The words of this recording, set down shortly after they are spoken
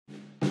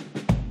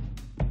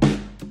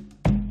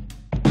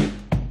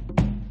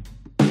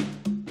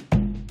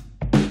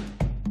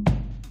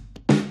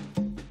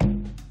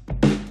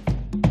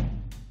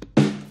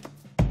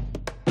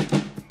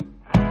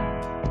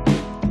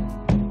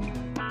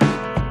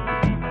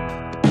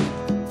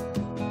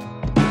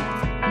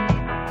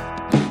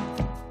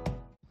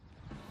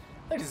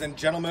Ladies and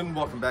gentlemen,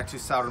 welcome back to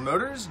Souter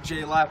Motors.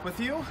 Jay Lapp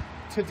with you.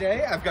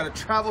 Today I've got a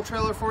travel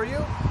trailer for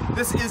you.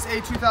 This is a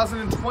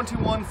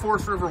 2021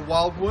 Forest River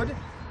Wildwood.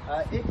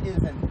 It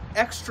is an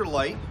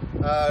X-Lite,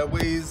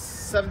 weighs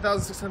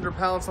 7,600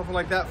 pounds, something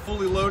like that,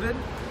 fully loaded.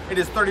 It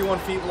is 31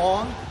 feet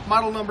long.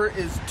 Model number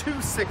is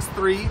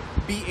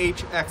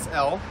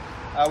 263BHXL.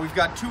 We've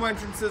got two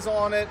entrances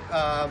on it,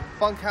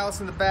 bunkhouse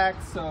in the back.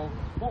 So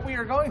what we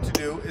are going to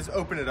do is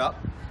open it up.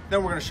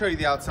 Then we're going to show you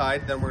the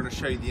outside, then we're going to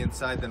show you the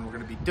inside, then we're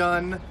going to be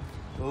done.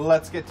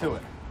 Let's get to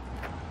it.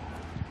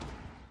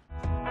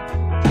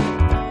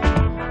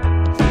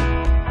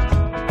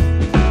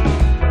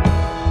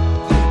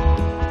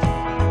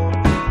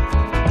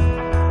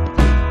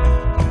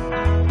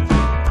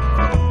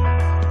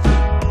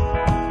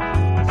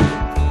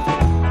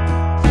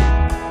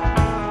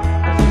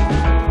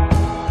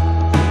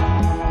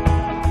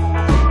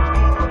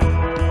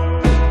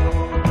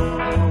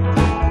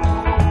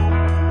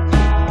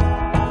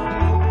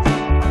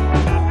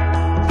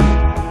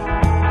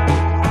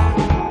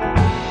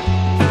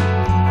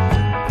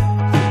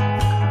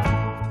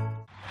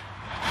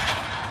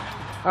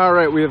 All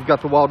right, we have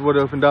got the Wildwood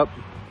opened up.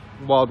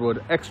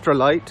 Wildwood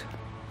X-Lite.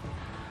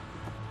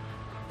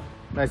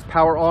 Nice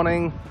power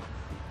awning.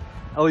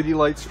 LED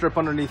light strip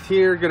underneath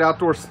here. Good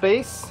outdoor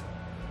space.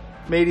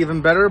 Made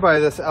even better by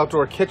this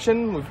outdoor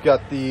kitchen. We've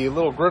got the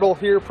little griddle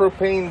here,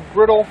 propane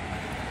griddle.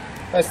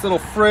 Nice little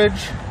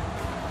fridge.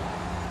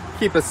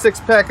 Keep a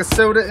 6-pack of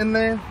soda in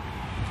there.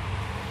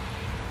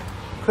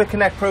 Quick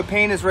connect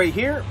propane is right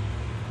here.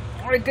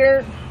 Right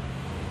there.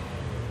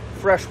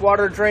 Fresh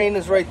water drain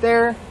is right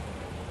there.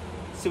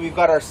 So we've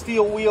got our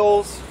steel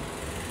wheels,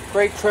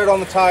 great tread on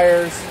the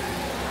tires,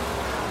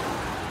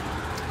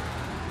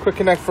 quick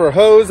connect for a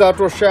hose,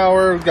 outdoor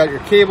shower, we've got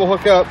your cable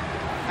hookup,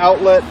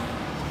 outlet,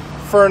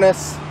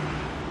 furnace,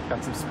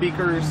 got some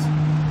speakers,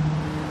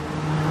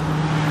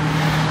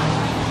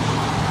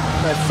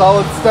 nice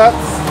solid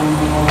steps,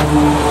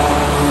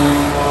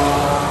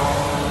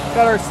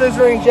 got our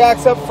scissoring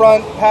jacks up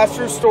front,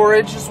 pass-through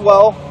storage as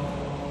well.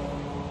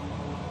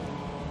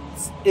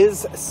 This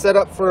is set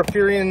up for a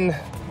Furion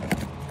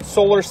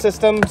solar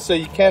system, so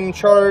you can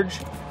charge.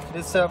 It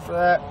is set up for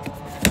that.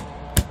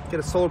 Get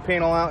a solar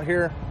panel out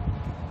here.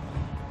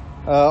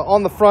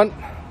 On the front,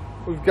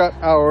 we've got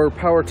our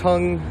power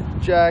tongue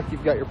jack.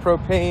 You've got your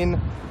propane.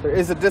 There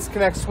is a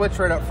disconnect switch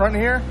right up front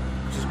here,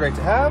 which is great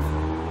to have.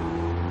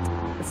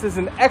 This is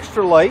an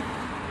X-Lite.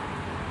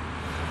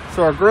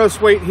 So our gross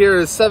weight here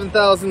is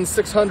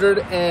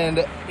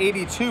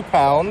 7,682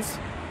 pounds.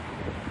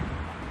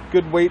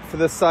 Good weight for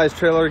this size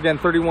trailer. Again,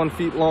 31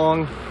 feet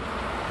long.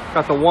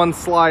 Got the one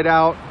slide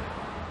out.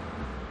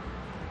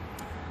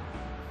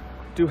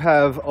 Do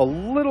have a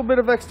little bit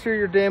of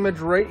exterior damage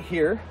right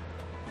here.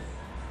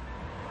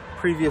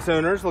 Previous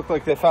owners look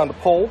like they found a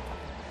pole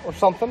or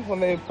something when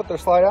they put their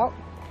slide out.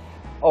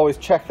 Always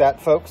check that,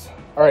 folks.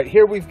 All right,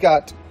 here we've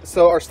got,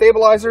 so our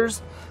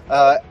stabilizers,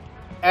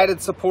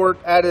 added support,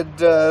 added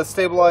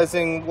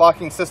stabilizing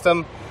locking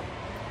system.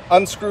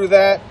 Unscrew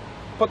that,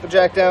 put the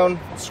jack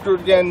down, screw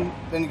it again,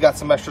 then you got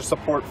some extra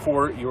support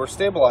for your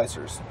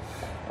stabilizers.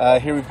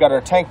 Here we've got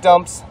our tank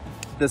dumps.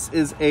 This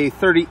is a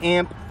 30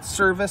 amp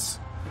service.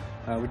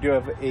 We do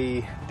have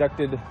a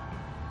ducted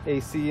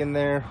AC in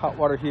there, hot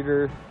water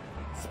heater,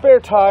 spare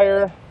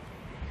tire,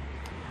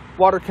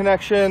 water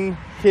connection,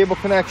 cable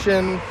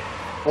connection,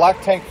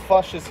 black tank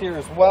flush is here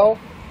as well.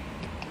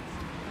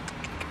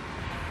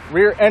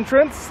 Rear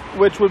entrance,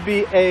 which would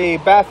be a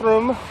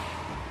bathroom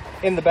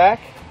in the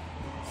back,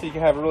 so you can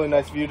have a really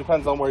nice view,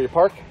 depends on where you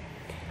park.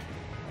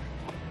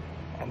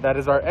 And that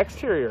is our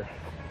exterior.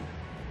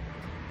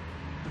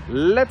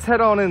 Let's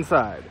head on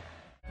inside.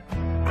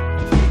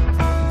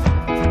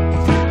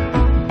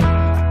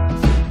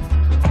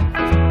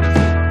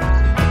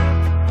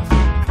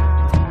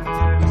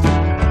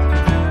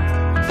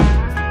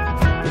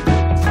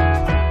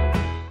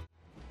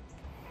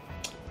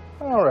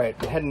 All right,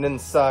 heading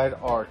inside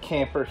our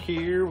camper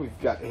here. We've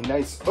got a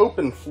nice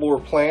open floor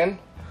plan.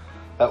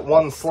 That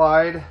one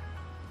slide,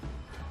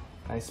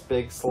 nice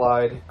big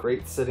slide,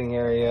 great sitting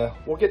area.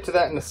 We'll get to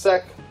that in a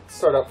sec.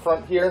 Start up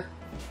front here.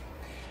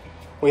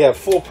 We have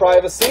full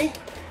privacy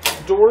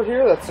door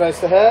here, that's nice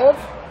to have.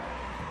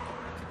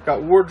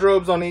 Got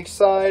wardrobes on each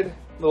side, a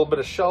little bit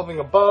of shelving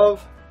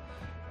above.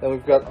 Then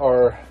we've got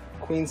our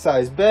queen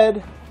size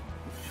bed,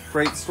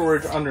 great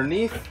storage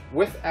underneath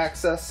with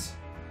access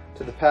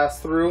to the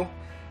pass-through,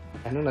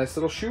 and a nice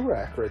little shoe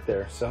rack right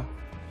there. So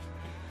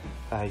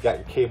you got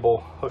your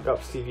cable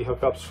hookups, TV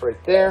hookups right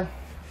there.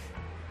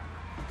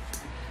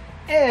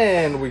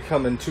 And we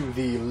come into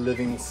the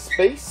living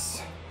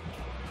space.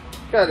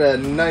 Got a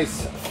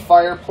nice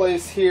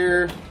fireplace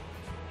here,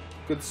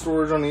 good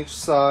storage on each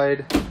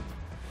side.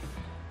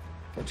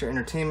 Got your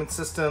entertainment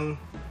system.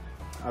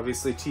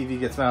 Obviously TV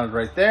gets mounted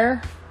right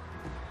there.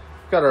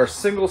 Got our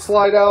single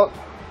slide out.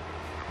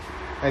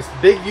 Nice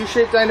big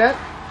U-shaped dinette.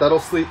 That'll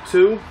sleep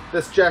two.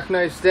 This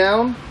jackknifes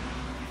down.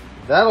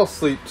 That'll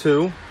sleep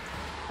two.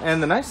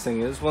 And the nice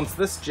thing is, once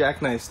this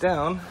jackknifes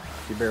down,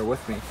 if you bear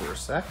with me for a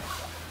sec,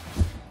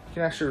 You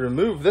can actually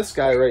remove this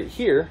guy right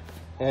here,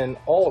 and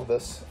all of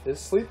this is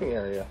sleeping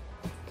area.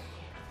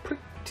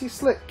 Pretty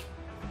slick.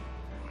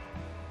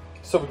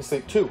 So we can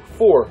sleep 2,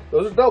 4.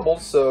 Those are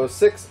doubles, so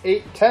 6,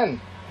 8,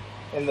 10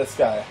 in this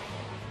guy.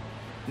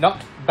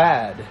 Not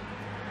bad.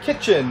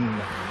 Kitchen.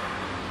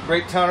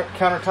 Great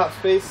countertop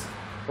space,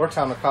 or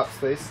countertop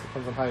space,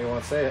 depends on how you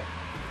want to say it.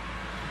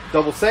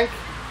 Double sink.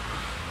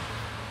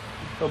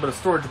 A little bit of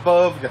storage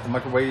above. You got the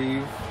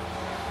microwave.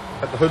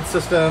 Got the hood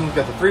system.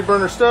 Got the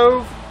 3-burner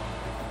stove.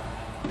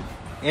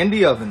 And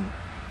the oven.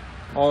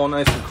 All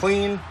nice and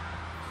clean.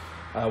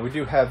 We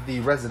do have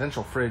the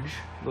residential fridge.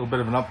 A little bit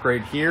of an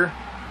upgrade here.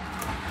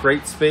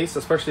 Great space,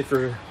 especially if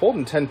you're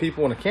holding 10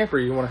 people in a camper.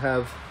 You want to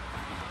have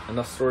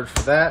enough storage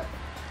for that.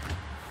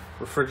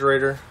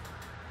 Refrigerator.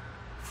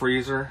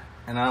 Freezer.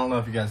 And I don't know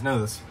if you guys know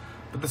this,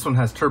 but this one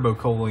has turbo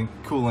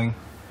cooling,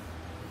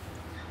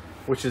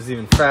 which is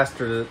even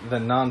faster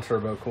than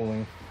non-turbo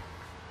cooling.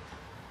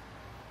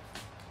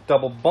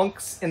 Double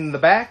bunks in the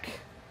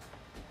back.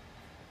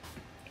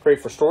 Great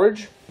for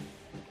storage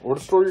or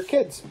to store your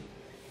kids.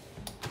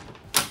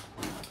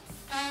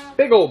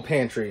 Big old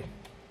pantry.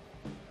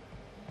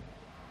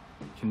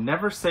 Can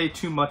never say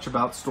too much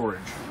about storage.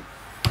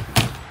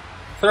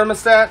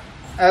 Thermostat,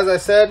 as I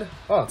said,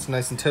 oh, it's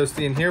nice and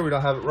toasty in here. We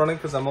don't have it running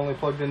because I'm only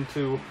plugged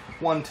into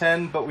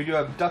 110, but we do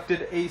have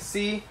ducted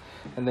AC,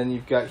 and then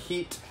you've got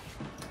heat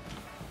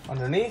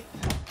underneath.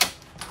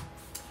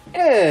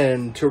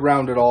 And to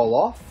round it all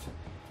off,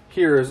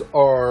 here's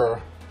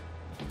our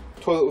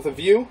toilet with a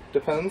view,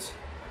 depends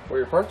where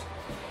you're parked.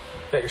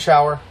 Got your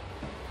shower,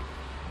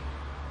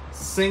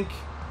 sink,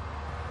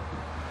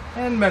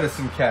 and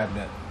medicine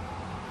cabinet.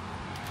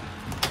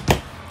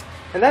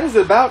 And that is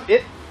about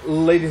it,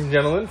 ladies and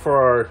gentlemen,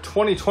 for our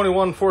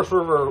 2021 Forest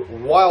River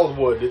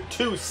Wildwood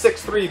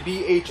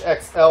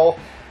 263BHXL.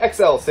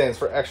 XL stands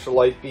for extra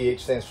light,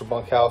 BH stands for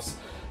bunkhouse.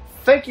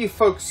 Thank you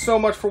folks so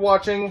much for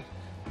watching.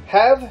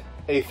 Have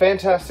a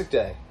fantastic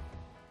day.